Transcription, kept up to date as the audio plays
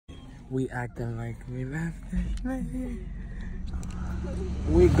We acting like we left this man.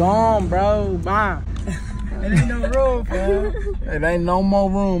 We gone, bro. Bye. It ain't no room, fam. It ain't no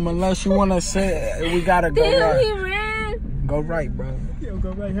more room unless you wanna sit. We gotta go Damn, right. he ran. Go right, bro. Yo,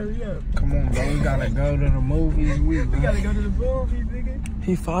 go right, hurry up. Come on, bro. We gotta go to the movies. We gotta go to the movies, nigga.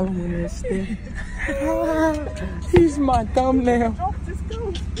 He following this still. He's my thumbnail. Oh, just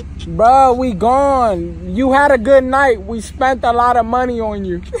go. Bro, we gone. You had a good night. We spent a lot of money on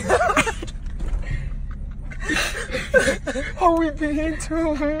you. Oh, we being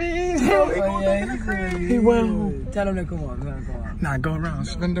too mean. He went. Tell him to come on. Nah, go around.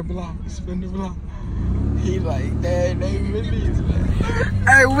 Spin the block. Spin the block. He like, that they really is like.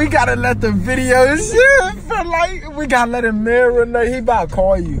 Hey, we gotta let the video shit for like, we gotta let him marinate. He about to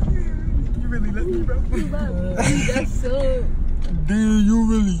call you. You really let me, bro? That's so. Dude, you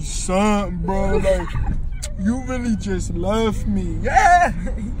really something, bro. Like, you really just left me. Yeah.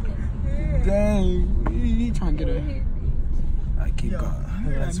 Dang. He trying to get a. I keep going.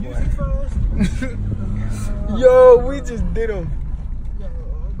 That's why. Yo, we just did him.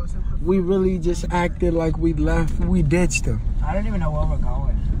 We really just acted like we left. We ditched him. I don't even know where we're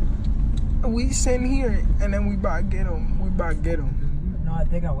going. We sitting here and then we about to get him. We about to get him. No, I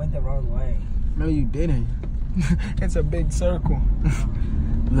think I went the wrong way. No, you didn't. It's a big circle.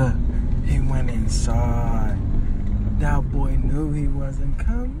 Look, he went inside. That boy knew he wasn't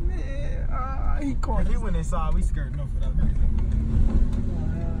coming. He called. If he went inside, we skirting off for that.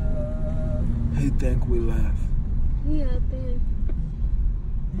 He think we left. Yeah, I think.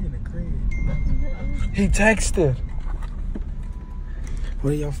 He in the crib. He texted.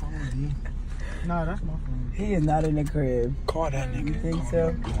 What are your phone, D? No, that's my phone. He is not in the crib. Call that nigga. You think Call so?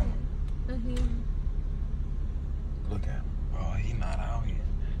 him. Call him. Look at him. Oh, he not out here.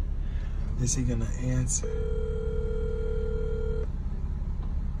 Is he gonna answer?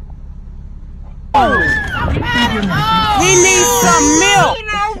 He needs some milk.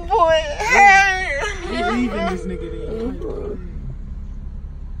 No, boy. Hey. We leaving this nigga then.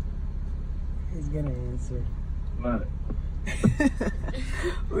 He's gonna answer. What?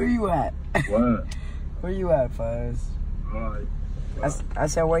 Where you at? What? Where you at, Fuzz? Alright. I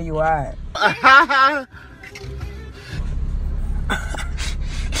said, where you at?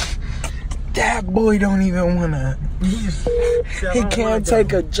 That boy don't even wanna. He can't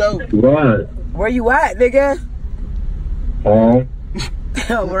take a joke. What? Where you at, nigga? Home?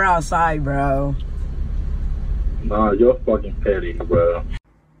 We're outside, bro. Nah, you're fucking petty, bro.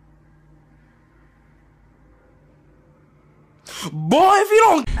 Boy, if you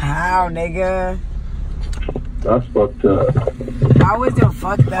don't. How, nigga? That's fucked up. How is it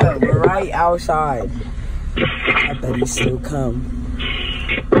fucked up? We're right outside. I bet he still come.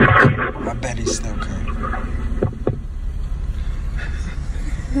 I bet he still come.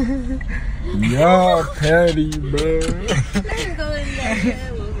 Y'all petty, bro. Let's go in there.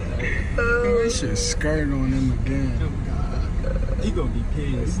 We should skirt on him again. He gonna be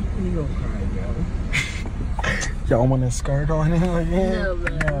pissed. He gonna cry, yo. Y'all want to skirt on him again? No, bro.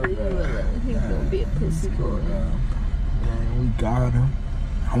 He's gonna be a pussy boy. Dang, we got him.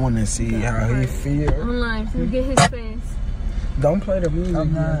 I want to see how he feel. Online, so get his face. Don't play the music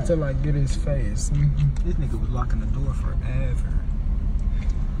I'm not. until I get his face. This nigga was locking the door forever.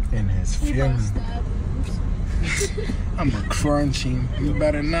 In his He gonna feelings. stab him. I'm a crunchy. You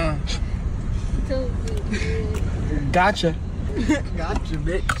better not. Don't be Gotcha. Gotcha,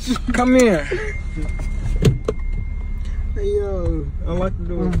 bitch. Come here. Hey, yo. I like the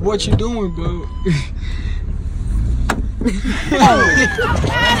door. What you doing, bro?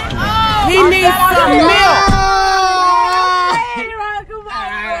 He needs some milk.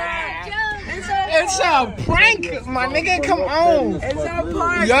 It's a prank, my nigga. Come on. It's a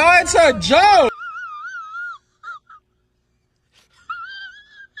park. Yo, it's a joke.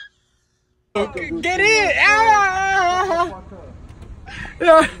 Get in. Ah.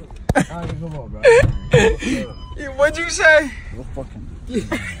 Yeah. Come on, bro. What'd you say?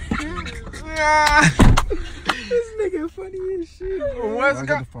 Yeah. This nigga funny as shit. What's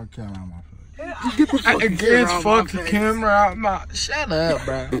going? Fuck camera out my face. Against fuck the camera out my. Shut up,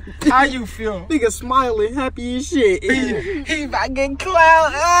 bro. How you feel? Nigga smiling, happy as shit. He about to get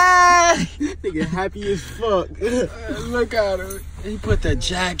clout. Ah. Nigga happy as fuck. Look at him. He put the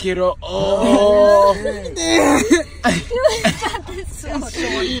jacket on. Oh.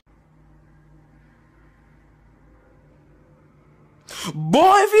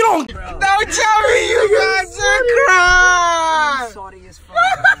 Boy, if you don't tell me you guys are crying. Sorry as fuck.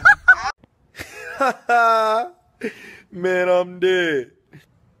 Man, I'm dead.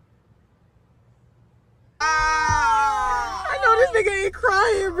 I know this nigga ain't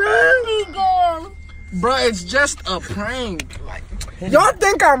crying, bro. Bro, it's just a prank. Like, y'all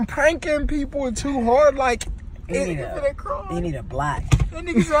think I'm pranking people too hard? Like, he need a black. That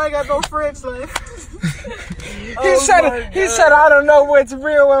nigga said I ain't got no friends left. He said I don't know what's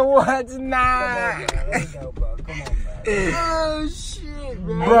real and what's not. Let's go, bro. Come on, bro. Oh shit,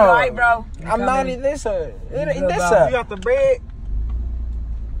 bro. Hey, all right, bro. I'm not eating this up. You got the bread?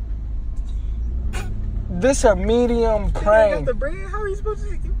 This a medium prank. You got the bread? How are you supposed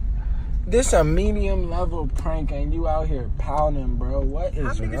to eat? This a medium level prank, and you out here pouting, bro. What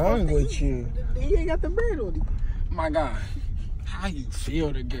is wrong with you? He ain't got the bread on him. My God, how you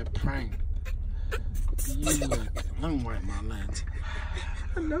feel to get pranked? You look. Let me wipe my lens.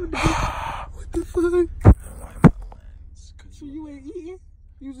 I know that. What the fuck? So you ain't eating?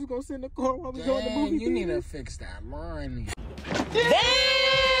 You just gonna sit in the car while we go in the movie? You need to fix that line.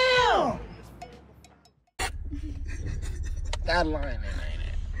 Damn! That line ain't it.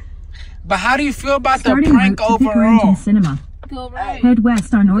 But how do you feel about Starting the prank right to overall? Pickerington Cinema. Go right. Head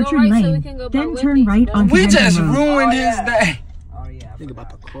west on Orchard right so we Lane, can go by then turn Wendy's. right on We Hampton just Road. ruined his day. Oh, yeah. Think about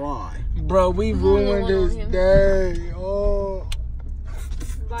to cry. Bro, we ruined his him. day. Oh.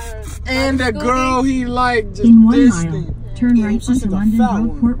 By And the girl he liked just In 1 dissed mile, him. turn Yeah, right she's onto a London fat one.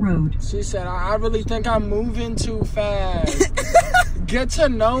 Roadport Road. She said, I really think I'm moving too fast. Get to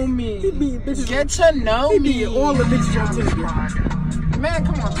know me. Get to know me. All the bitches on Tinder. Man,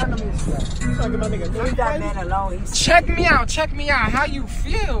 come on, turn the music up. Talking about nigga. Leave that man alone. He's Check me out. How you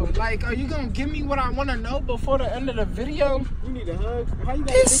feel? Like, are you gonna give me what I wanna know before the end of the video? You need a hug. How you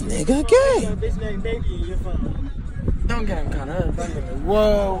got This a bitch? nigga You gay. got a bitch named Baby in your phone. Don't get him caught up.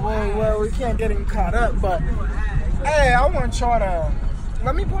 Whoa. We can't get him caught up, but hey, I want y'all to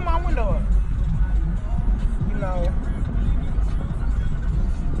let me put my window up. You know.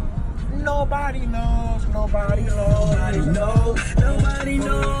 Nobody knows.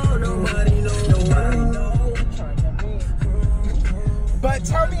 But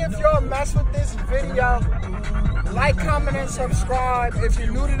tell me if y'all mess with this video. Like, comment, and subscribe. If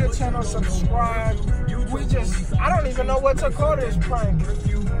you're new to the channel, subscribe. I don't even know what to call this prank.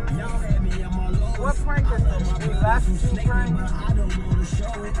 What prank is this? We left you prank?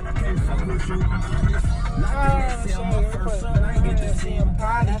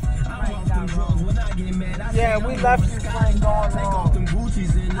 Yeah, we left you prank going wrong.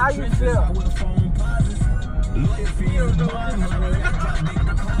 How you feel?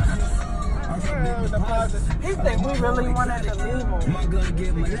 He think we really wanted to leave him.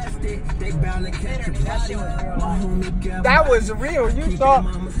 That was real. You thought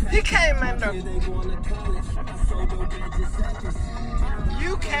he came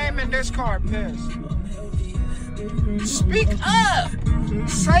in this car pissed. Speak up.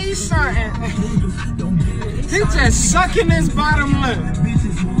 Say something. He just sucking his bottom lip.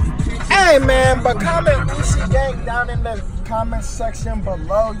 Hey man, but comment Uzi Gang down in the comment section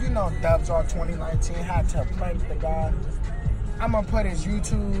below. You know Dubs R 2019 had to prank the guy. I'm gonna put his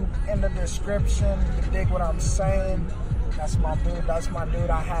YouTube in the description. You dig what I'm saying? That's my dude.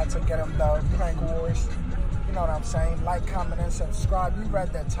 I had to get him the prank wars. You know what I'm saying? Like, comment, and subscribe. You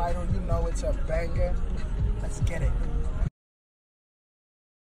read that title. You know it's a banger. Let's get it.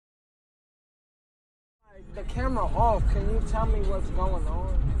 The camera off. Can you tell me what's going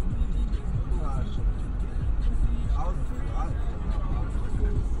on?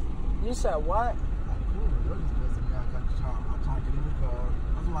 You said what?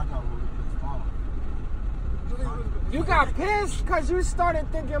 You got pissed because you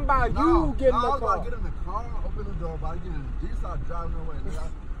started thinking about you getting the car. I was about to get in the car, open the door, but I get in the D, start driving away.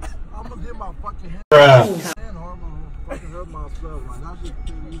 I'm gonna get my fucking hand hard, fucking hurt myself. Like, that shit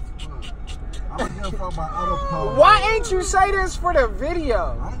killing me as fuck. I don't give a fuck about other cars. Why ain't you say this for the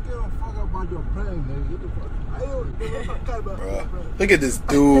video? I don't give a fuck about your prank, nigga. Get the fuck. I don't give a fuck about your prank. Look at this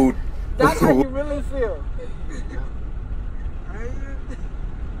dude. That's how you really feel.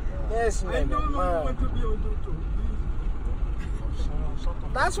 This nigga, man.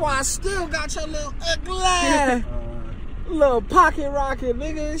 That's why I still got your little ugly little pocket rocket,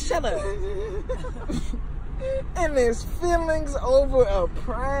 nigga. Shut up. And his feelings over a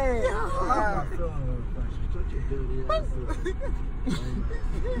prank.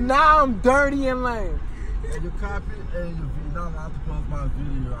 Now I'm dirty and lame. And you copy and you don't have to post my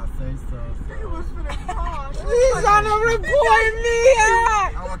video. I say so. He was finna call. He's trying to report me.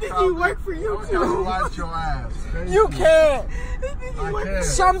 He work for you too. Watch your ass. You can't. I can't.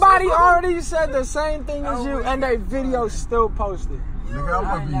 Somebody already said the same thing as you, and their video still posted. Nigga, I'm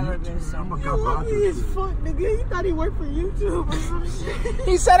gonna be YouTube. I'm gonna come out He is fuck, nigga. He thought he worked for YouTube or some shit.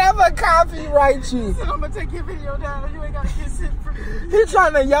 He said I'm a copyright you. So I'm gonna take your video down. You ain't gotta get sent from me. He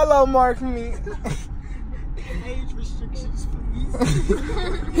trying to yellow mark me. Age restrictions, please.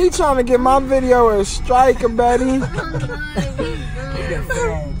 He trying to get my video a strike, Betty.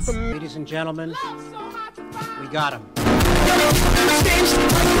 Ladies and gentlemen, we got him.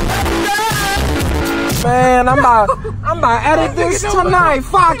 Man, I'm about to edit this tonight.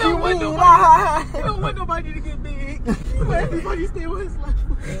 Fuck you, He don't want nobody to get big. He want everybody to stay with his life.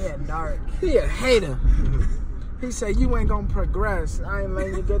 Yeah, dark. He a hater. He said you ain't gonna progress. I ain't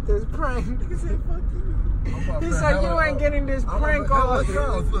letting you get this prank. He said, fuck you. He said you ain't getting this prank off.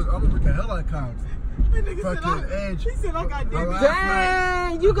 Look, I'm gonna make a hella accounts. That nigga Fucking said, Edge. he said I got Alright. that.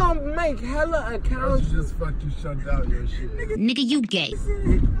 Dang, you gonna make hella accounts. You just fucking shut down your shit. Nigga, you gay. He said,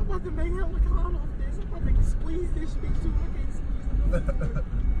 I'm about to make hella count off this. I'm about to squeeze this bitch too. I can't squeeze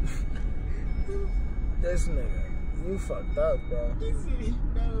it. This nigga, you fucked up, bro. He said,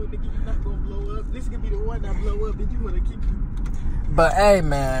 no, nigga, you not gonna blow up. This gonna be the one that blow up and you wanna keep you. But hey,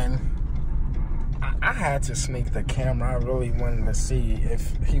 man, I had to sneak the camera. I really wanted to see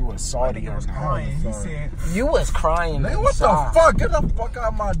if he was salty or not. He said, You was crying. Nigga, what the inside. fuck? Get the fuck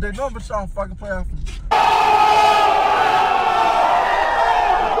out of my dick. Don't be trying to fucking play after me.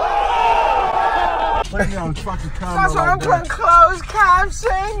 Put me on fucking camera. That's why like I'm that. putting closed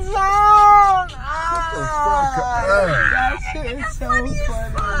captions on. that shit is so funny.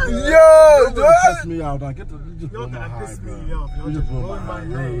 Yo, You just piss me off. Like, get the, you just Y'all blew my gonna high, piss bro. me off. Y'all You just just blew blow my my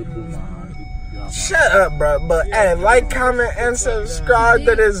high. head. You blew my high. Shut up, bro. But hey, like, comment, and subscribe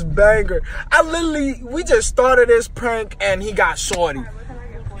to this banger. We just started this prank and he got shorty.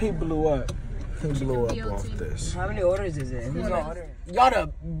 He blew up. He blew up off this. How many orders is it? Who's gonna order it? Y'all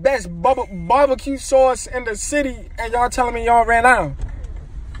the best barbecue sauce in the city, and y'all telling me y'all ran out.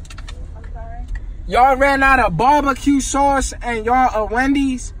 I'm sorry. Y'all ran out of barbecue sauce and y'all are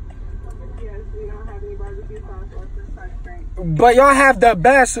Wendy's. Yes, we don't have any barbecue sauce or French fries drink. But y'all have the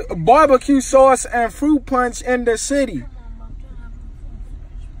best barbecue sauce and fruit punch in the city.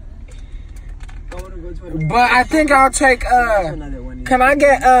 But I think I'll take can I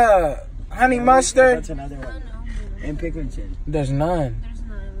get honey mustard? That's another one. And Pickerington. There's none.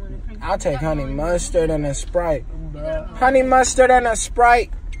 I'll take honey mustard and a Sprite. Honey mustard and a Sprite.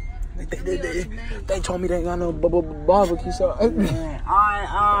 They told me they got no barbecue sauce.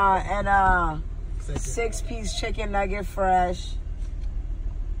 Alright, and 6-piece chicken nugget fresh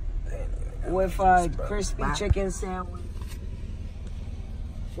with a crispy chicken sandwich.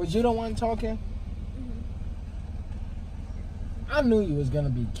 Was you the one talking? I knew you was gonna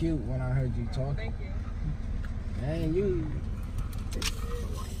be cute when I heard you talking. Thank you. Man, you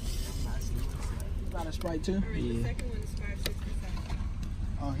got a Sprite too? The second one is 5.67.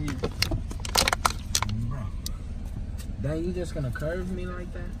 Oh, here. Dang, you just gonna curve me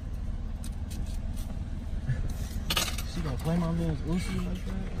like that? She gonna play my man's Uzi like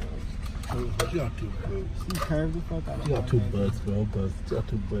that? She got two. She curved the fuck out of She got my two man. butts, bro. She got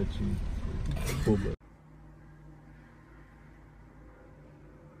two butt cheeks. Full butt.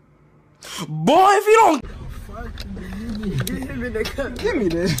 Boy, if you don't give me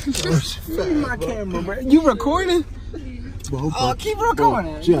this. Give me my camera, bro. You recording? Oh, keep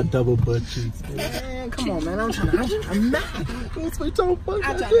recording. She got double butt cheeks. Man, come on, man. I'm mad. That's what y'all fucking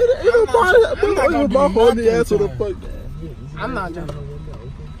I'm not did. gonna My do horny nothing ass with a to fuck. I'm not just.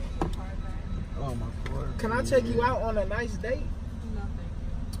 Oh my God. Can I take you out on a nice date?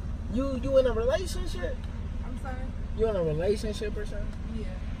 Nothing. You in a relationship? I'm sorry. You in a relationship or something? Yeah.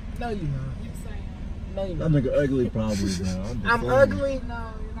 No, you not. You're saying. No, you That not. nigga ugly probably, bro. I'm ugly.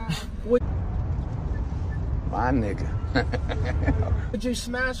 No, you're not. My nigga. Would you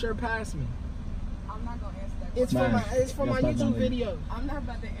smash or pass me? I'm not gonna answer that. It's Smash. for my That's not YouTube my video. I'm not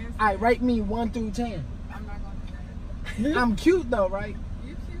about to answer. All right, rate me 1 through 10. I'm not gonna do that. I'm cute though, right?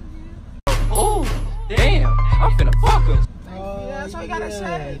 You cute, yeah. Oh, damn. I'm finna fuck her. Oh, that's all you gotta say,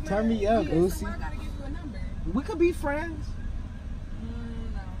 man. Turn me up, I Uzi. gotta give you a number. We could be friends.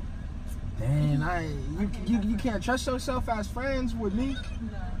 No. Dang, you can't trust yourself as friends with me.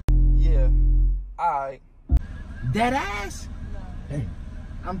 No. Yeah. Alright. Dead ass? No. Hey.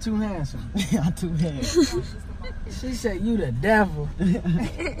 I'm too handsome. I'm too handsome. She said you the devil.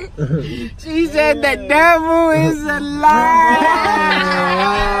 She said the devil is a lie.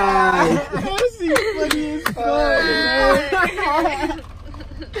 She funny as fuck.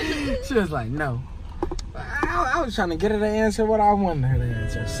 She was like, no. I was trying to get her to answer what I wanted her to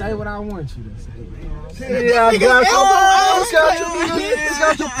answer. Say what I want you to say. Yeah, I got you. You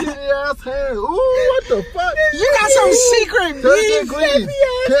got your pretty ass hands. Ooh, what the fuck? You got some secret beef.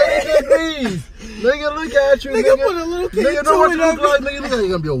 Nigga, look at you, nigga. Put a little thing Nigga, know what you look like? Nigga, look like you're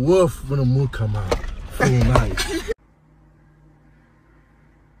gonna be a wolf when the moon come out. Full night.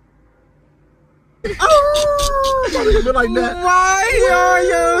 Oh, nigga be like that. Why are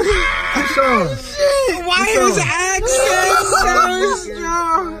you? Sean. Why his accent so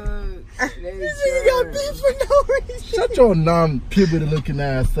strong? This nigga got beef for no reason. Shut your non-puberty looking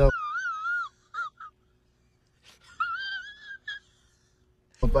ass up.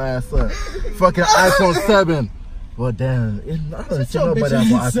 Ass up. Fucking iPhone 7. Well, damn. I don't see nobody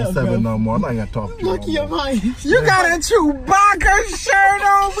else on iPhone 7 no more. I'm not gonna talk to you. Look your mic. You got a Chewbacca shirt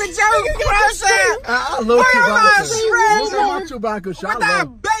on with your crescent. I love Chewbacca. Look at my Chewbacca shirt. With that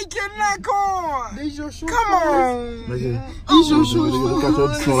bacon neck on. These your shoes. Come on. Nigga. These your shoes. Look at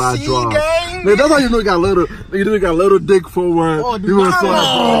your small eye draw. Nigga, that's how you know you got little. You know you got little dick forward. You want to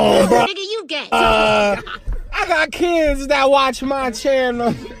Nigga, you gay. I got kids that watch my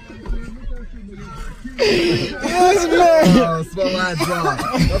channel. Yes, man. Small eye draw.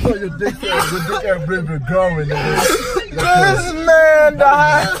 That's how your dick ain't really growing, nigga. This man,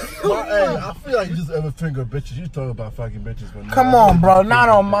 dog. Hey, I feel like you just ever finger bitches. You talk about fucking bitches, but come on, bro. Not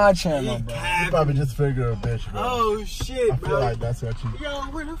on my channel, bro. You probably just finger a bitch, bro. Oh shit, I feel like that's what you.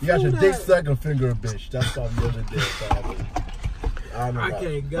 You got your dick stuck and finger a bitch. That's all you ever did, bro. I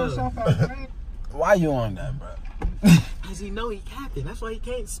can't go. Why you on that, bro? Cause he know he capping. That's why he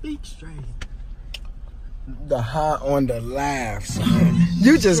can't speak straight. The hot on the laugh, son.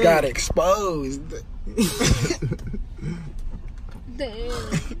 You just got exposed. Damn.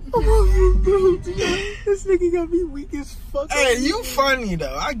 This nigga got me weak as fuck. Hey, you funny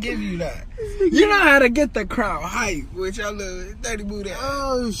though. I give you that. You know how to get the crowd hype with your little dirty booty.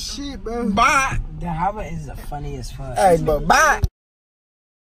 Oh shit, bro. Bye. The Hava is the funniest fuck. Hey, but bye.